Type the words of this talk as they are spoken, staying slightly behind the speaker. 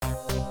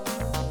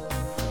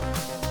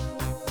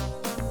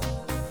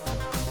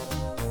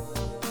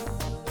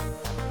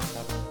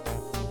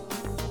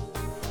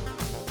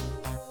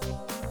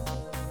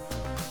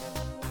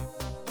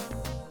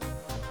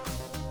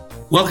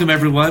Welcome,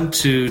 everyone,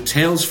 to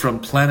Tales from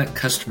Planet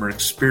Customer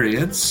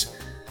Experience.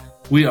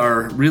 We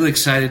are really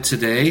excited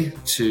today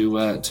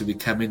to be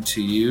coming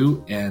to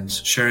you and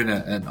sharing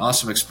an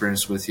awesome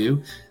experience with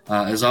you.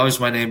 As always,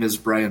 my name is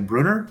Brian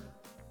Brunner.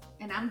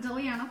 And I'm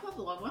Deliana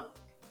Pavlova.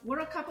 We're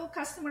a couple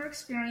customer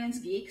experience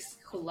geeks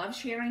who love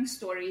sharing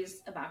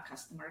stories about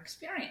customer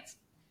experience.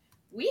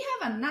 We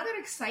have another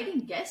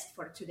exciting guest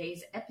for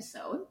today's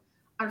episode,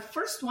 our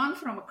first one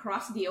from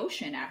across the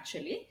ocean,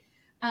 actually.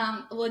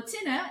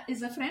 Latina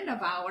is a friend of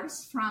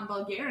ours from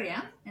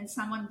Bulgaria and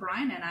someone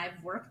Brian and I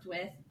have worked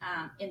with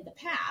in the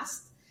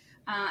past.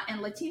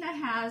 And Latina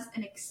has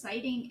an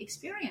exciting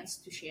experience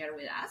to share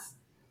with us.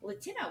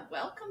 Latina,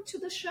 welcome to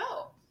the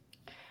show.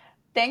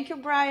 Thank you,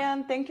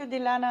 Brian. Thank you,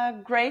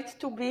 Dilana. Great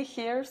to be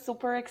here.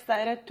 Super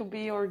excited to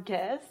be your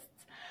guest.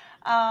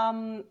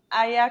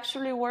 I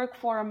actually work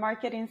for a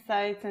market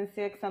insights and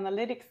CX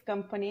analytics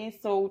company,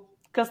 so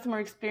customer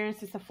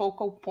experience is a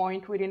focal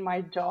point within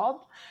my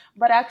job.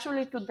 But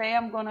actually today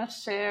I'm going to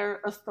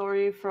share a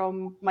story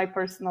from my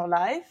personal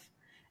life.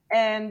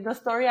 And the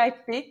story I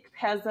picked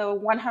has a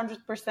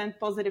 100%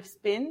 positive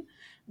spin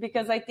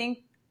because I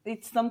think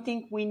it's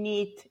something we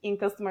need in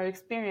customer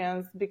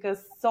experience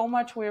because so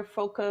much we're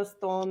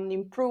focused on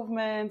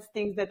improvements,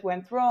 things that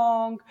went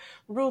wrong,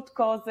 root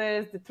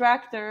causes,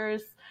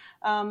 detractors.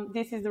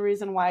 This is the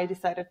reason why I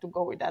decided to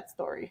go with that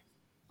story.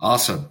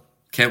 Awesome.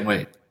 Can't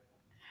wait.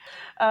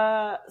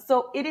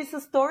 So it is a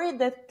story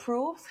that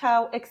proves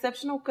how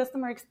exceptional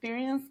customer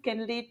experience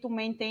can lead to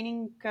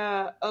maintaining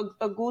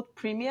a good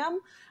premium,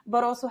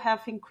 but also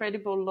have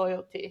incredible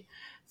loyalty.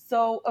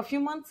 So a few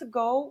months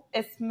ago,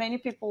 as many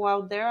people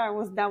out there, I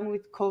was down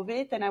with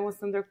COVID and I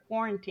was under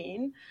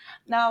quarantine.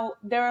 Now,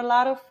 there are a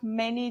lot of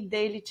many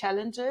daily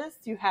challenges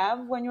you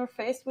have when you're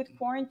faced with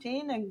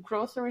quarantine, and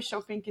grocery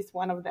shopping is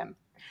one of them.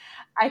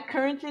 I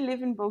currently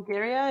live in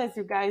Bulgaria, as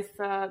you guys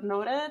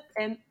noted,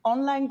 and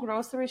online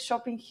grocery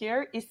shopping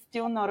here is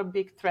still not a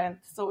big trend.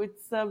 So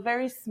it's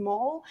very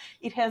small.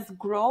 It has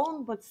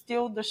grown, but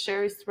still the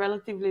share is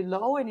relatively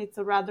low, and it's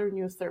a rather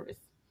new service.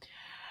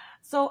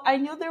 So I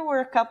knew there were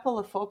a couple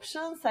of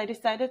options. I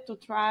decided to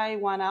try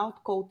one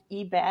out called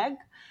eBag.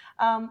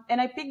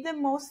 And I picked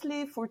them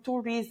mostly for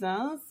two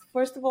reasons.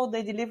 First of all,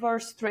 they deliver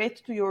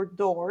straight to your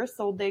door.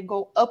 So they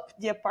go up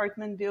the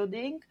apartment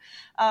building,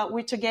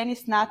 which again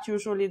is not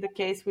usually the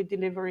case with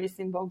deliveries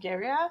in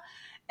Bulgaria.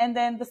 And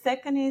then the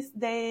second is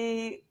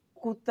they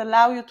could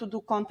allow you to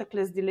do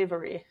contactless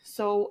delivery.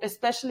 So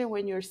especially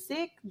when you're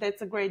sick,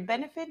 that's a great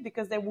benefit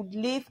because they would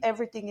leave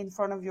everything in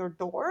front of your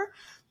door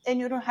and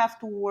you don't have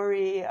to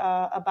worry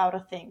about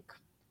a thing.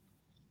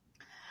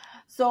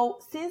 So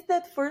since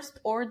that first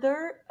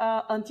order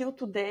until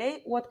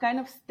today, what kind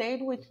of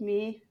stayed with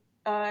me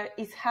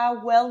is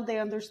how well they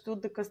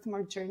understood the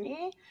customer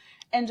journey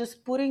and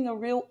just putting a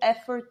real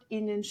effort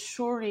in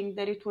ensuring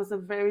that it was a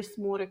very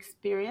smooth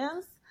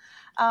experience.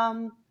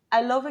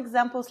 I love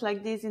examples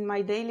like this in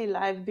my daily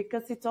life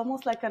because it's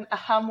almost like an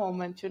aha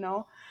moment, you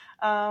know.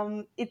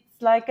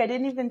 It's like I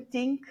didn't even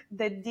think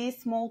that these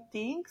small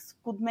things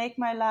could make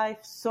my life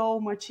so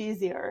much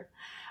easier.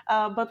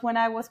 But when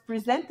I was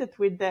presented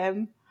with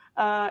them,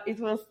 it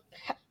was,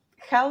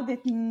 how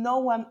did no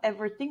one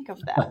ever think of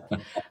that?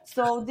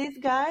 So these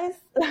guys,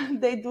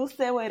 they do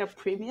sell at a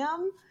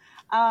premium,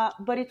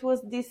 but it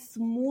was this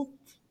smooth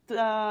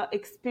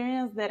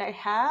experience that I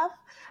have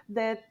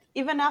that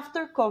even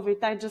after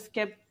COVID, I just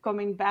kept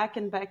coming back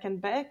and back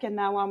and back. And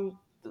now I'm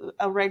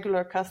a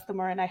regular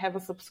customer and I have a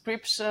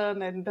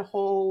subscription and the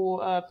whole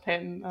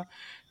 10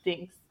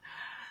 things.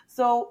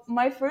 So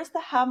my first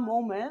aha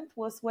moment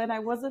was when I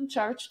wasn't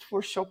charged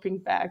for shopping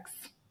bags.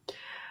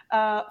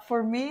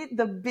 For me,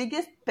 the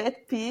biggest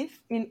pet peeve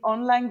in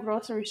online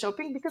grocery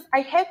shopping, because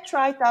I had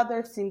tried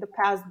others in the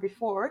past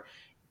before,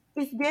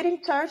 is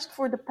getting charged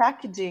for the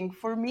packaging.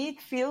 For me, it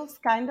feels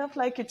kind of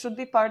like it should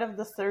be part of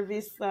the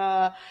service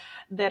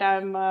that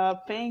I'm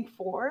paying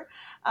for.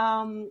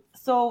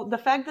 So the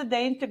fact that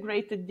they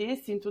integrated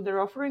this into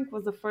their offering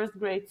was the first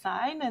great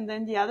sign. And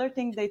then the other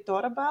thing they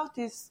thought about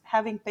is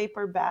having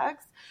paper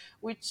bags,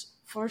 which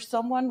for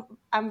someone,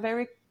 I'm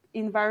very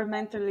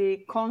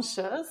environmentally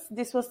conscious.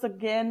 This was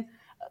again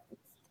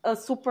a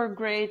super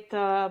great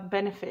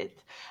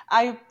benefit.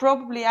 I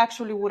probably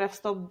actually would have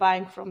stopped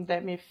buying from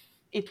them if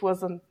it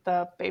wasn't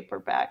paper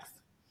bags.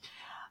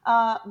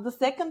 The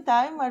second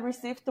time I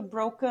received a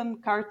broken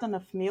carton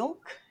of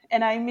milk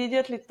and I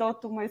immediately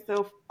thought to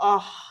myself,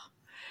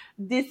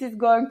 this is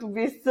going to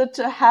be such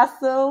a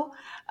hassle.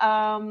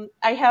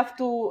 I have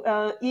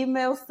to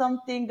email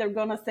something. They're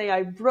going to say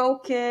I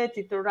broke it.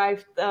 It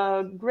arrived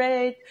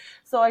great.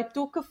 So I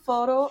took a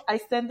photo. I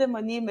sent them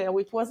an email.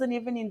 It wasn't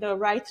even in the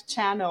right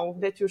channel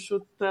that you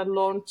should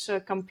launch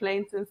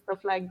complaints and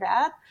stuff like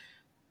that.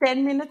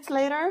 10 minutes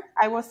later,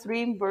 I was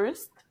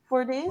reimbursed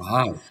for this.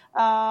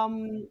 Wow.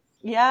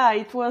 Yeah,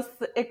 it was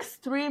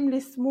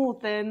extremely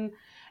smooth. And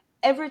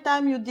every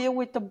time you deal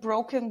with a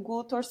broken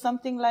good or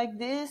something like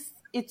this,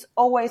 it's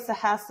always a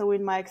hassle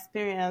in my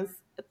experience.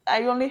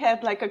 I only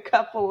had like a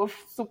couple of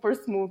super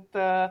smooth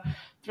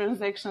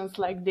transactions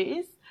like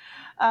this.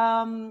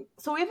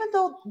 So even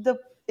though the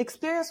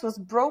experience was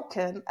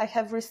broken, I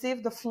have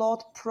received a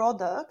flawed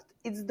product.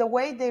 It's the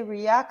way they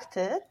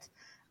reacted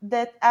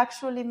that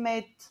actually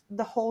made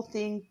the whole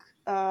thing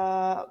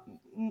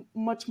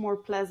much more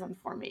pleasant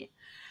for me.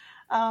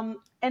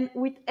 And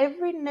with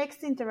every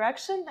next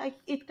interaction,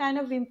 it kind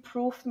of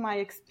improved my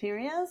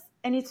experience.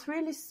 And it's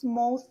really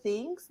small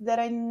things that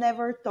I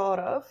never thought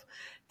of.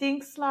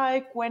 Things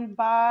like when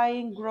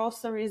buying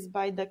groceries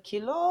by the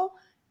kilo,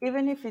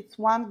 even if it's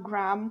 1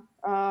 gram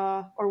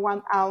or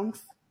 1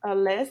 ounce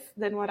less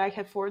than what I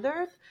have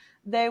ordered,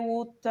 they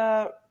would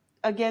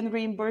again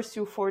reimburse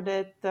you for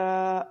that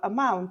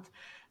amount.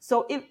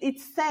 So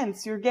it's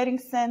cents, you're getting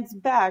cents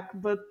back,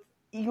 but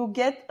you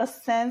get a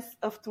sense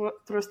of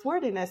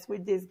trustworthiness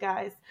with these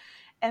guys.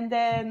 And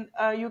then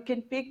you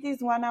can pick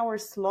these 1 hour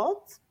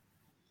slots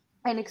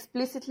and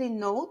explicitly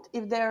note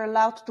if they're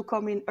allowed to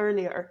come in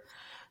earlier.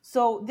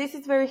 So this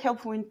is very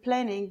helpful in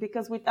planning,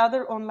 because with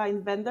other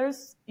online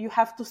vendors, you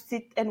have to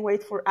sit and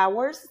wait for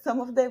hours. Some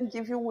of them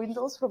give you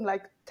windows from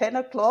like 10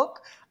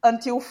 o'clock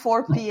until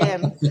 4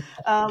 p.m.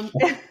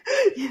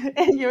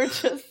 And you're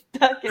just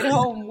stuck at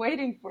home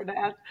waiting for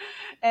that.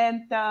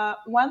 And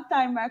one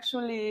time,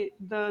 actually,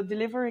 the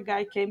delivery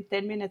guy came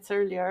 10 minutes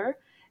earlier,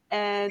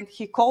 and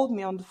he called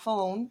me on the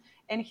phone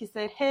and he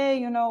said,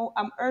 "Hey,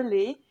 I'm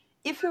early.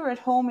 If you're at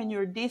home and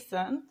you're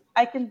decent,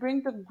 I can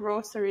bring the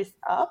groceries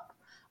up.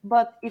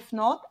 But if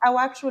not, I'll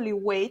actually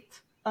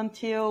wait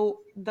until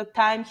the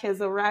time has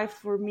arrived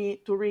for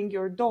me to ring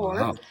your door,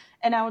 Wow.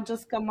 and I'll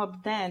just come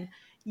up then."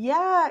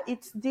 Yeah,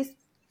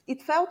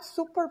 it felt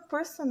super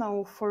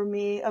personal for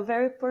me, a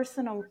very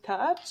personal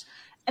touch.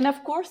 And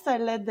of course, I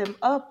let them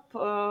up.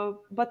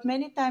 But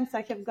many times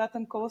I have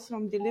gotten calls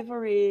from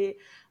delivery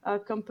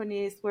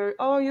companies where,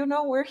 "Oh,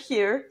 we're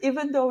here,"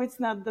 even though it's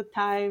not the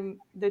time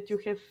that you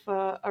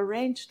have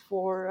arranged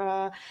for.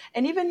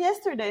 And even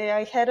yesterday,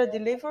 I had a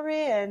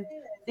delivery and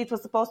it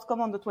was supposed to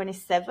come on the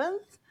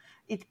 27th.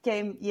 It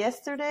came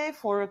yesterday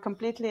for a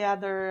completely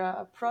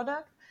other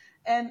product.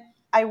 And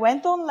I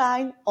went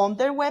online on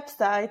their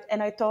website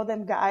and I told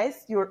them,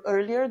 "Guys, you're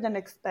earlier than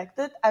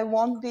expected. I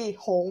won't be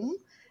home."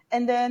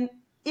 And then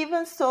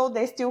even so,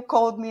 they still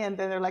called me and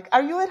then they're like,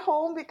 "Are you at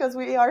home? Because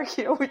we are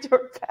here with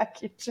your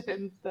package."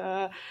 And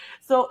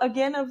so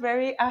again, a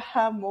very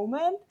aha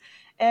moment.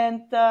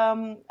 And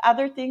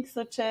other things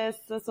such as,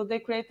 so they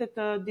created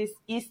this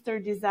Easter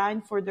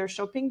design for their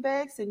shopping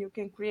bags, and you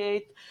can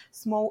create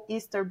small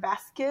Easter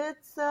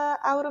baskets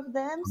out of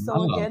them. So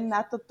Wow. again,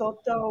 not a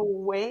total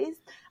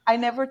waste. I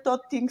never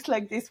thought things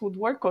like this would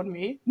work on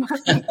me,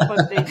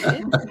 but they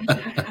did.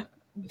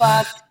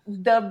 But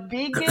the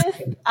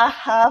biggest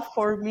aha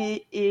for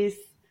me is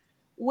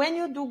when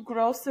you do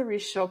grocery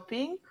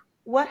shopping,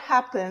 what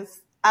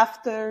happens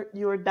after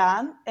you're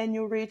done and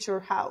you reach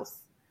your house?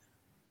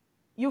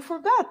 You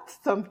forgot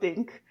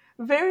something.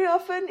 Very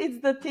often it's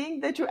the thing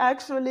that you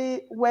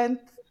actually went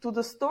to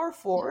the store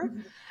for.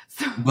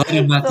 So, But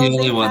I'm not the so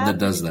only they one have that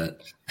does that.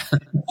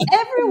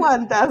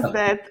 Everyone does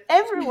that.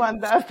 Everyone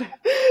does that.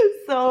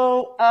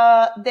 So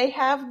they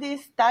have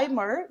this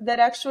timer that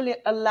actually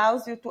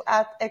allows you to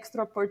add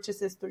extra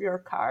purchases to your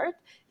cart,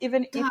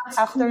 even if That's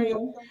after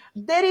cool.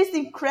 that is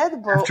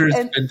incredible. After it's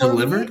And been for me,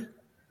 delivered?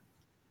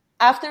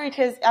 after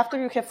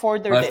you have Oh,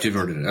 ordered after you've it.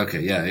 ordered it.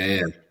 Okay. Yeah, yeah,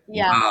 yeah.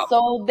 Yeah, Wow.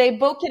 so they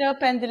bulk it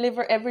up and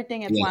deliver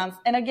everything at Yeah. once.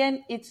 And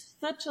again, it's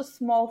such a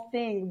small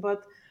thing,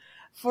 but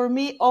for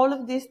me, all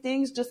of these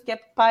things just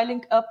kept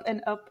piling up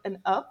and up and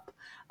up.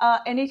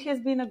 And it has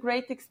been a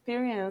great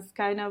experience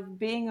kind of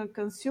being a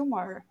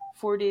consumer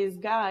for these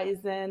guys.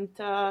 And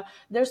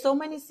there's so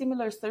many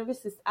similar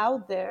services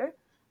out there,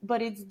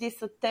 but it's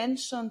this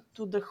attention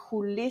to the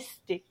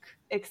holistic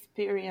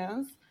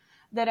experience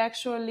that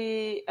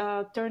actually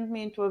turned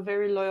me into a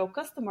very loyal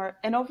customer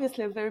and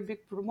obviously a very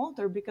big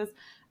promoter, because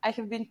I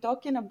have been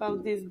talking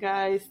about these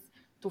guys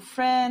to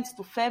friends,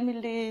 to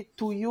family,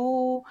 to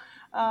you.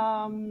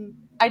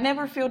 I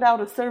never filled out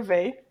a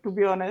survey, to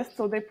be honest,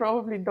 so they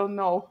probably don't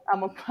know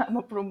I'm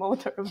a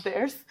promoter of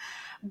theirs.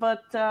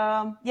 But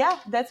yeah,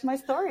 that's my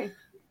story.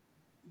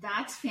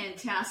 That's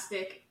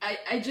fantastic.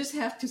 I just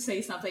have to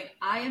say something.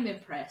 I am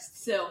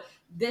impressed. So,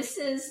 this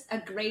is a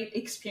great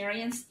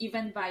experience,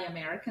 even by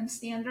American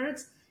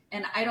standards.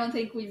 And I don't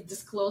think we've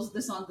disclosed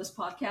this on this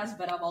podcast,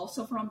 but I'm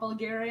also from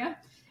Bulgaria.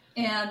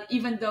 And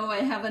even though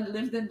I haven't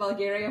lived in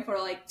Bulgaria for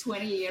like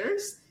 20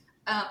 years,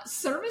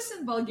 service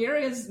in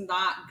Bulgaria is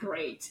not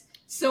great.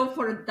 So,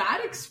 for that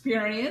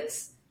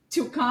experience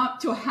to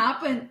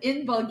happen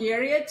in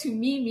Bulgaria, to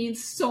me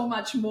means so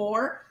much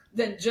more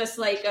than just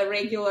like a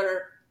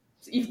regular,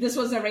 if this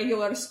was a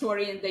regular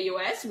story in the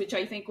US, which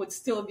I think would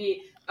still be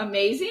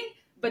amazing.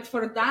 But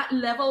for that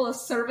level of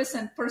service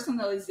and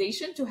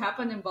personalization to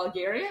happen in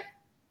Bulgaria,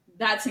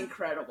 that's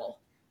incredible.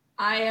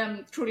 I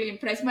am truly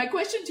impressed. My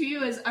question to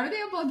you is, are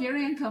they a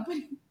Bulgarian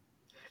company?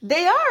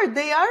 They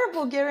are a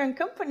Bulgarian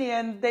company,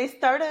 and they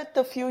started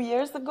a few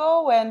years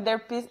ago, and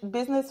their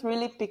business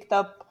really picked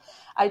up,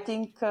 I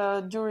think,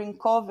 during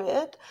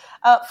COVID.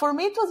 For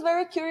me, it was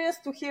very curious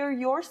to hear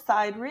your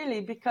side,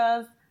 really,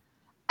 because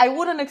I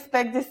wouldn't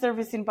expect this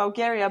service in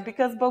Bulgaria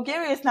because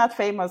Bulgaria is not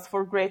famous for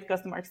great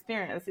customer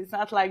experience. It's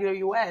not like the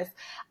US.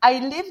 I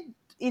lived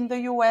in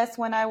the US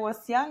when I was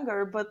younger,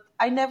 but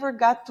I never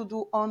got to do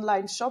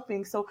online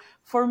shopping. So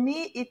for me,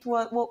 it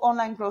was, well,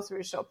 online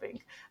grocery shopping.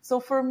 So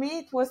for me,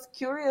 it was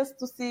curious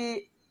to see.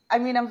 I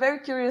mean, I'm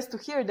very curious to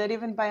hear that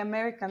even by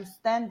American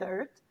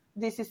standard,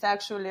 this is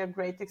actually a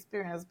great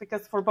experience,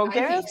 because for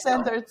Bulgarian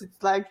standards,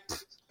 it's like,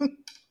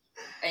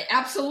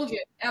 Absolutely,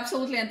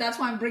 absolutely, and that's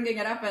why I'm bringing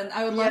it up. And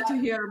I would love to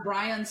hear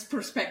Brian's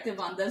perspective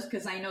on this,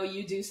 because I know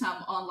you do some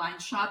online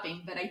shopping,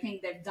 but I think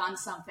they've done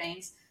some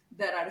things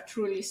that are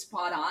truly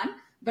spot on.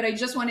 But I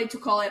just wanted to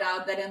call it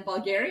out that in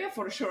Bulgaria,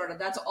 for sure,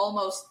 that's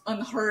almost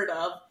unheard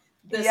of.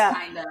 This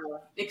kind of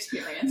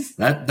experience.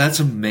 That's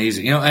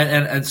amazing.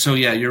 And so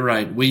yeah, you're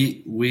right.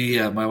 We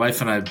my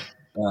wife and I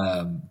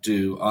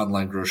do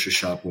online grocery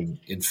shopping.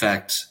 In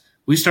fact,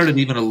 we started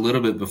even a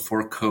little bit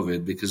before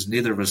COVID because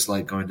neither of us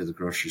like going to the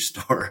grocery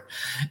store.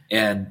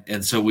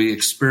 And so we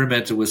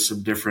experimented with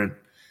some different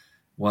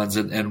ones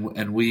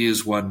and we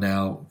use one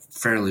now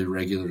fairly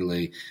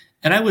regularly.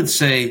 And I would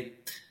say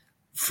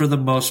for the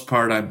most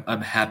part,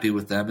 I'm happy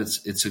with them.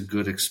 It's a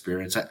good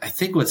experience. I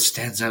think what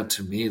stands out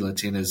to me,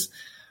 Latina, is,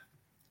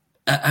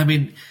 I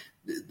mean,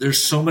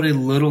 there's so many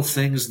little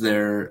things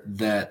there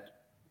that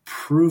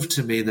prove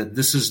to me that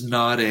this is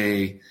not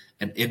an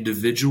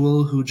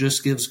individual who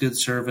just gives good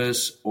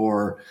service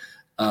or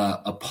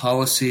a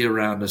policy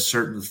around a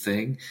certain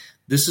thing.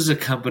 This is a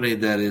company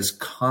that is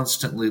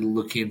constantly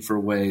looking for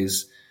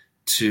ways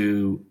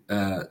to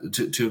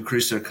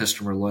increase their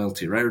customer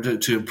loyalty, right? Or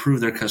to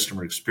improve their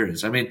customer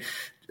experience. I mean,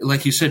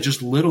 like you said,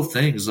 just little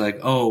things like,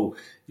 oh,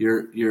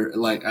 you're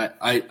like,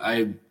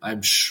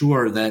 I'm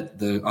sure that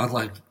the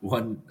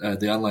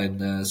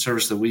online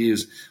service that we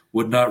use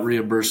would not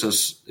reimburse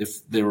us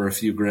if there were a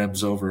few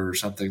grams over or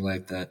something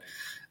like that.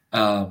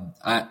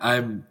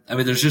 I mean,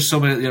 there's just so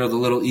many, the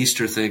little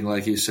Easter thing,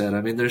 like you said.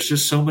 I mean, there's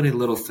just so many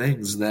little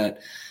things that,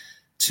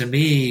 to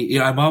me,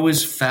 I'm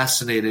always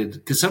fascinated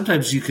because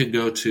sometimes you can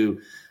go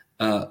to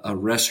a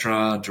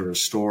restaurant or a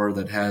store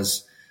that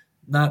has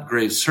not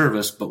great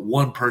service, but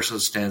one person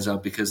stands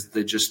out because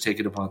they just take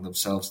it upon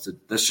themselves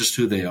that's just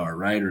who they are,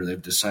 right? Or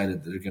they've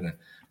decided that they're going to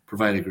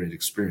provide a great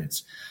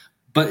experience.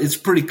 But it's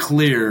pretty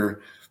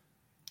clear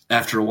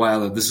after a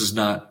while that this is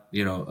not,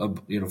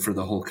 for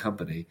the whole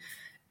company.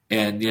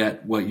 And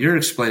yet what you're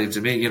explaining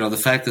to me, the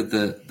fact that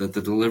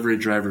the delivery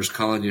driver is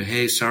calling you,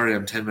 hey, sorry,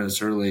 I'm 10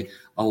 minutes early,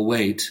 I'll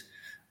wait.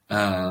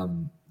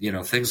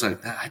 Things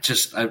like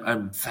that.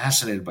 I'm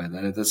fascinated by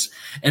that.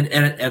 And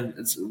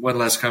it's one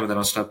last comment, then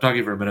I'll stop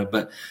talking for a minute.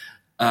 But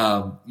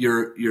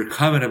your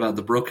comment about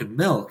the broken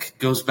milk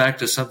goes back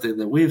to something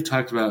that we've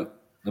talked about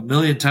a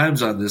million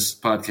times on this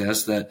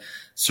podcast, that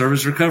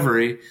service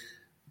recovery,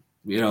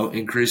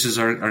 increases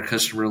our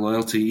customer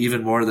loyalty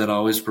even more than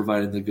always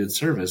providing the good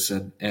service.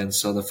 And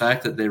so the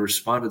fact that they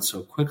responded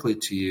so quickly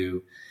to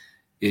you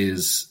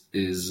is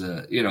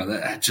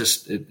that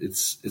just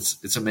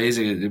it's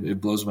amazing.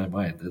 It blows my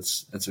mind.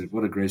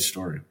 What a great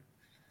story.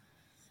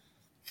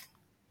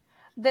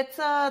 That's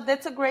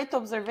a great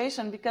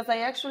observation, because I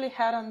actually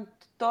hadn't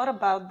thought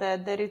about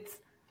that it's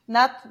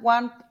not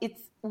one,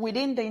 it's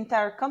within the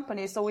entire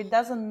company. So it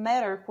doesn't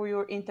matter who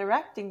you're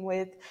interacting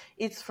with.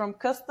 It's from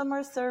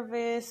customer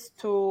service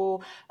to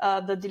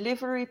the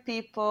delivery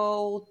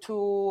people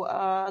to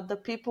the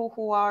people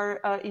who are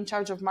in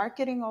charge of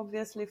marketing,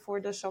 obviously, for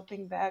the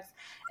shopping bags,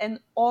 and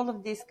all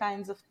of these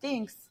kinds of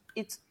things.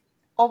 It's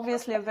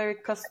obviously a very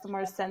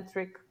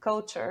customer-centric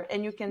culture,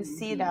 and you can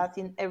see that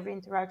in every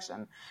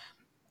interaction.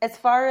 As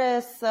far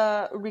as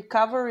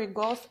recovery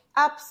goes,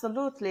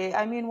 absolutely.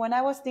 I mean, when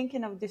I was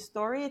thinking of this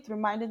story, it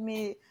reminded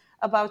me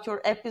about your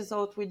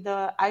episode with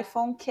the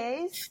iPhone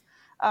case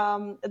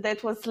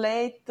that was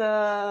late, 6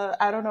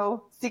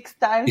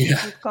 times.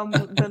 It would come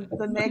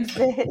the next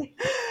day.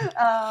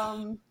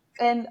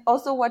 And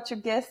also what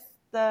your guest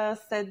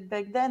said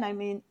back then, I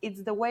mean,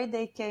 it's the way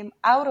they came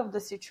out of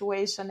the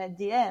situation at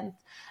the end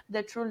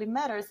that truly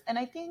matters. And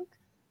I think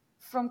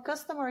from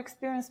customer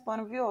experience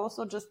point of view,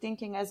 also just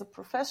thinking as a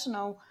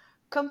professional,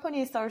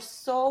 companies are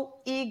so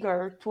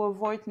eager to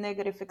avoid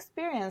negative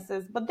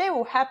experiences, but they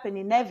will happen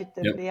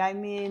inevitably. Yep. I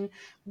mean,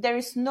 there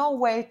is no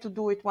way to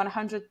do it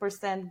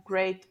 100%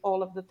 great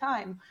all of the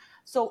time.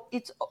 So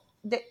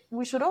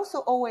we should also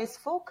always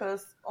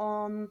focus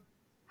on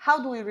how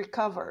do we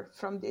recover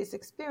from these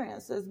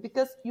experiences,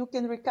 because you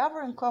can recover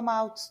and come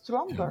out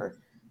stronger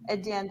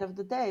at the end of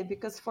the day.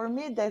 Because for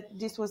me,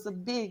 this was a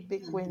big,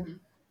 big win.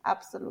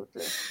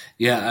 Absolutely.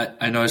 Yeah,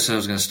 I know I said I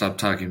was going to stop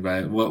talking,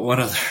 but what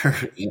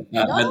other?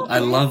 I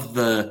love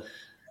the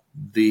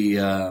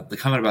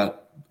comment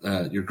about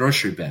your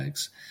grocery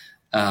bags,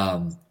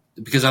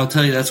 because I'll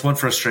tell you that's one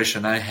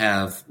frustration I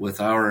have with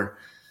our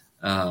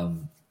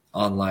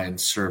online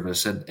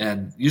service,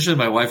 and usually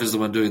my wife is the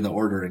one doing the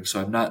ordering,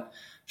 so I'm not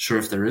sure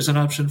if there is an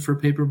option for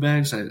paper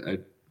bags.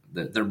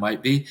 There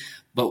might be,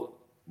 but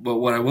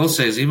what I will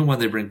say is even when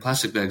they bring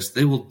plastic bags,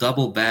 they will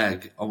double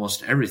bag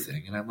almost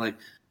everything, and I'm like,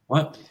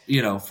 What,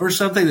 for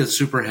something that's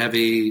super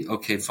heavy,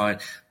 okay, fine.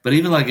 But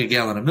even like a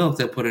gallon of milk,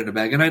 they'll put it in a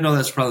bag. And I know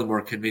that's probably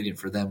more convenient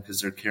for them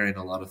because they're carrying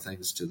a lot of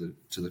things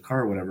to the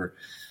car or whatever.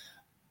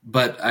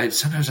 But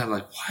sometimes I'm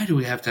like, why do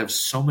we have to have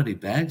so many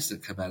bags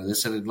that come out of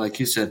this? And like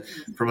you said,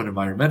 from an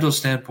environmental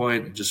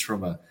standpoint, and just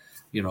from a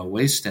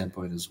waste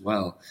standpoint as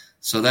well.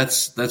 So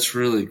that's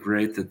really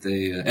great that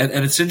they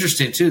and it's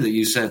interesting too that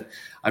you said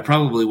I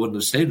probably wouldn't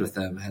have stayed with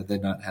them had they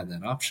not had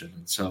that option.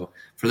 And so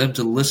for them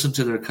to listen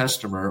to their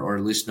customer or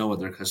at least know what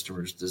their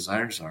customer's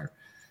desires are,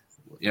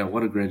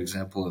 what a great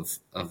example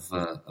of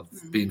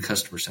being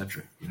customer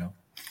centric.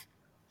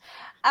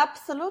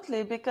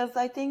 Absolutely, because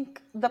I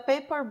think the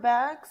paper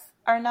bags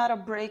are not a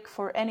break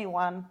for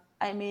anyone.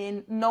 I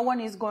mean, no one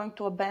is going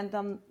to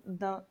abandon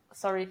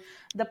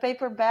the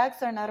paper bags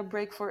are not a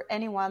break for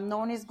anyone. No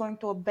one is going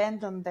to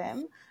abandon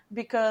them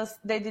because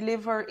they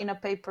deliver in a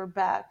paper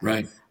bag.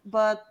 Right.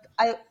 But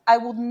I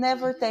would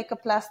never take a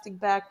plastic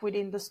bag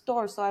within the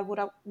store. So I would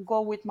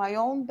go with my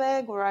own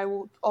bag or I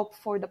would opt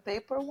for the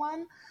paper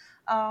one.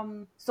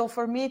 So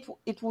for me,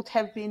 it would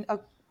have been an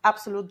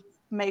absolute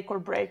make or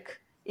break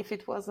if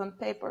it was on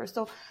paper.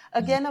 So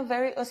again, a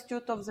very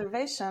astute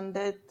observation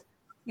that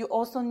you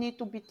also need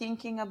to be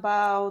thinking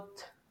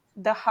about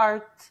the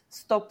hard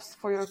stops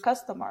for your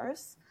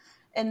customers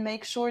and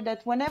make sure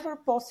that whenever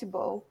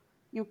possible,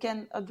 you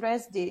can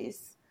address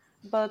these.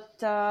 But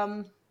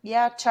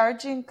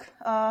charging,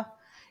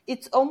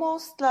 it's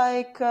almost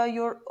like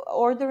you're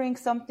ordering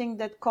something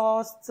that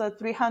costs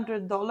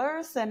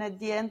 $300 and at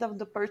the end of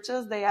the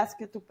purchase, they ask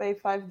you to pay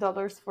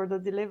 $5 for the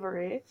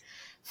delivery.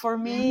 For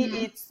me,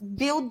 it's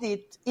build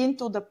it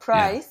into the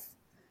price. Yeah.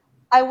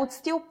 I would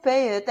still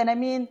pay it. And I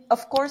mean,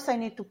 of course I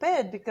need to pay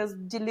it because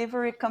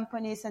delivery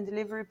companies and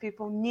delivery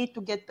people need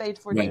to get paid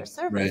for their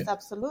service. Right.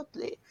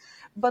 Absolutely.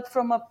 But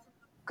from a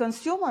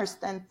consumer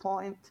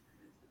standpoint,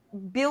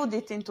 build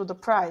it into the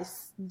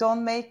price.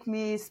 Don't make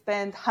me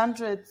spend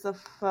hundreds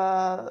of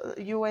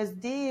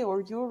USD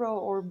or Euro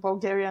or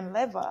Bulgarian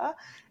leva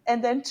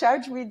and then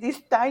charge me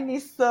this tiny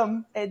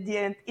sum at the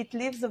end. It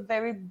leaves a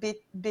very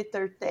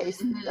bitter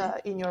taste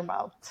in your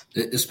mouth.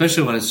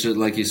 Especially when it's just,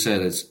 like you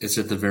said, it's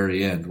at the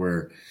very end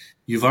where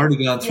you've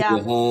already gone through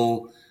the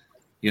whole,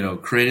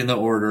 creating the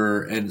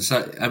order. And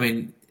so, I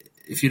mean,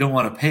 if you don't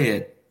want to pay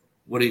it,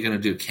 what are you going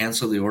to do?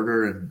 Cancel the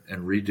order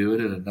and redo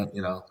it? And,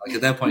 like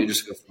at that point, you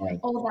just go, fine.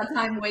 All that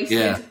time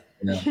wasted.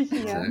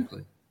 Yeah,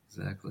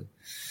 exactly.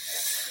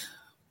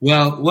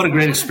 Well, what a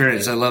great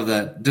experience. I love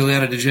that.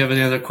 Diliana, did you have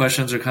any other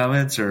questions or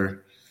comments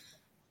or?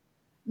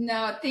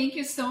 No, thank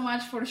you so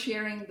much for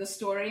sharing the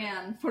story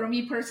and for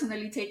me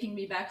personally taking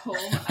me back home.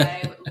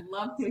 I would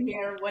love to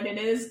hear what it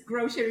is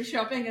grocery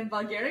shopping in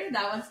Bulgaria.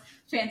 That was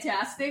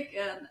fantastic.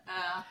 And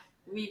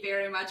we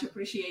very much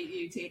appreciate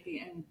you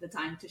taking the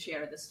time to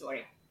share the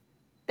story.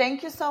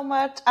 Thank you so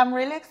much. I'm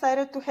really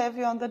excited to have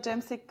you on the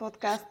GemSeek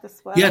podcast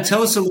as well. Yeah,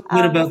 tell us a little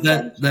bit about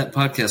that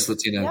podcast,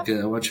 Latina.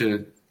 Yep. I want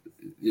you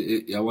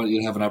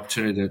to have an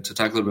opportunity to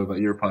talk a little bit about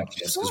your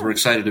podcast because we're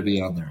excited to be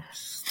on there.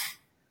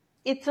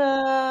 It's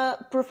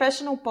a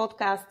professional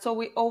podcast, so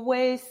we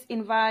always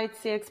invite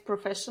CX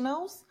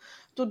professionals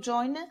to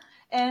join.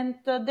 And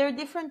there are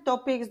different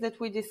topics that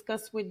we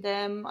discuss with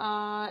them.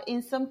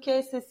 In some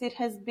cases, it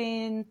has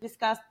been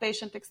discussed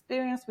patient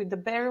experience with the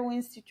Barrow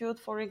Institute,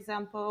 for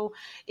example.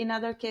 In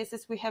other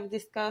cases, we have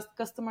discussed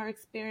customer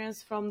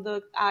experience from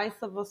the eyes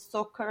of a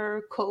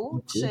soccer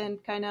coach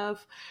and kind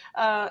of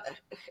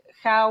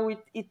how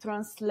it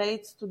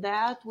translates to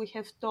that. We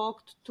have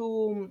talked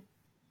to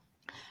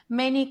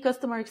many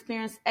customer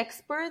experience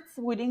experts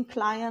within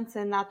clients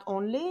and not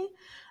only.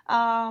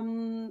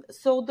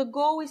 So the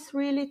goal is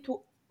really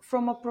to,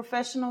 from a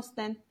professional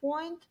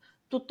standpoint,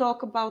 to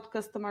talk about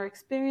customer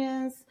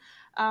experience,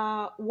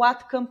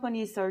 what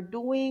companies are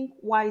doing,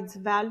 why it's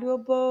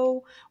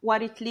valuable,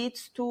 what it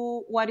leads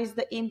to, what is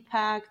the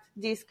impact,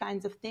 these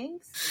kinds of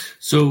things.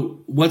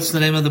 So what's the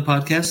name of the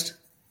podcast?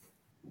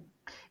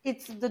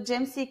 It's the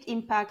GemSeek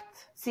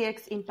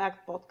CX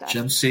Impact podcast.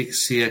 GemSeek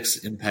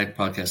CX Impact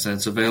podcast. And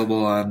it's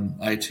available on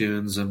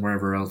iTunes and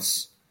wherever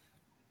else.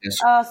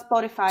 Yes.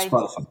 Spotify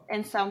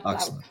and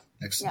SoundCloud.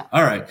 Excellent. Yeah.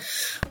 All right.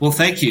 Well,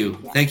 thank you.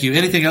 Yeah. Thank you.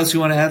 Anything else you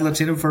want to add,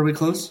 Latina, before we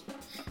close?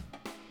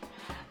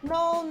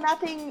 No,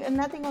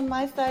 nothing on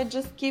my side.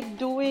 Just keep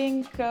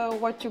doing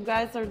what you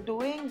guys are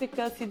doing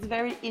because it's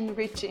very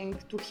enriching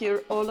to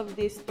hear all of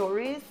these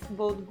stories,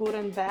 both good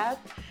and bad.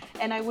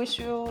 And I wish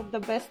you the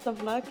best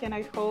of luck. And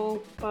I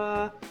hope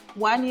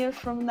 1 year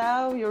from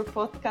now, your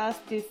podcast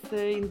is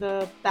in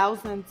the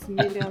thousands,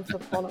 millions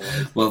of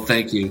followers. Well,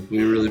 thank you.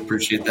 We really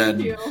appreciate that.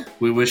 Thank you.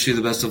 We wish you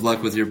the best of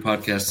luck with your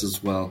podcast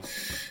as well.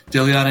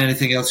 Diliana,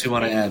 anything else you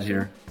want to add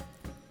here?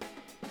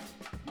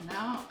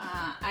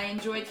 I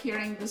enjoyed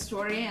hearing the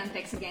story, and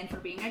thanks again for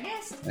being a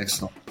guest.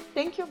 Excellent.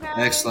 Thank you, guys.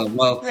 Excellent.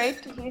 Well,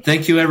 great to be.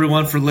 Thank you,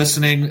 everyone, for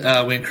listening.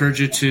 We encourage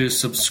you to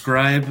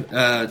subscribe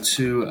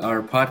to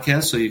our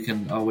podcast so you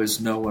can always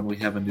know when we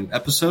have a new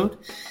episode.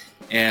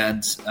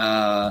 And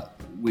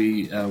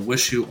we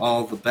wish you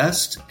all the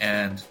best,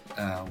 and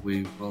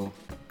we will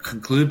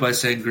conclude by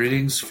saying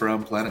greetings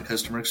from Planet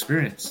Customer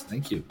Experience.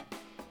 Thank you.